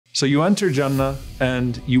So you enter Jannah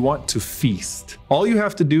and you want to feast. All you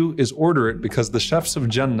have to do is order it because the chefs of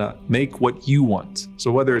Jannah make what you want.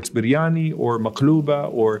 So whether it's biryani or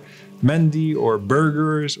maqluba or mendi or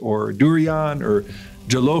burgers or durian or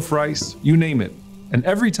jollof rice, you name it. And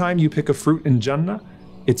every time you pick a fruit in Jannah,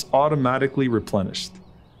 it's automatically replenished.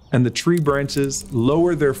 And the tree branches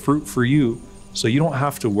lower their fruit for you so you don't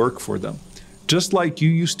have to work for them. Just like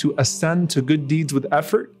you used to ascend to good deeds with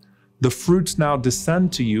effort, the fruits now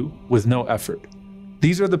descend to you with no effort.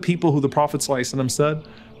 These are the people who the Prophet ﷺ said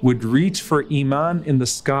would reach for Iman in the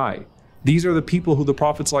sky. These are the people who the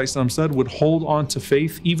Prophet ﷺ said would hold on to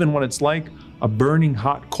faith even when it's like a burning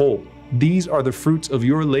hot coal. These are the fruits of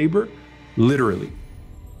your labor, literally.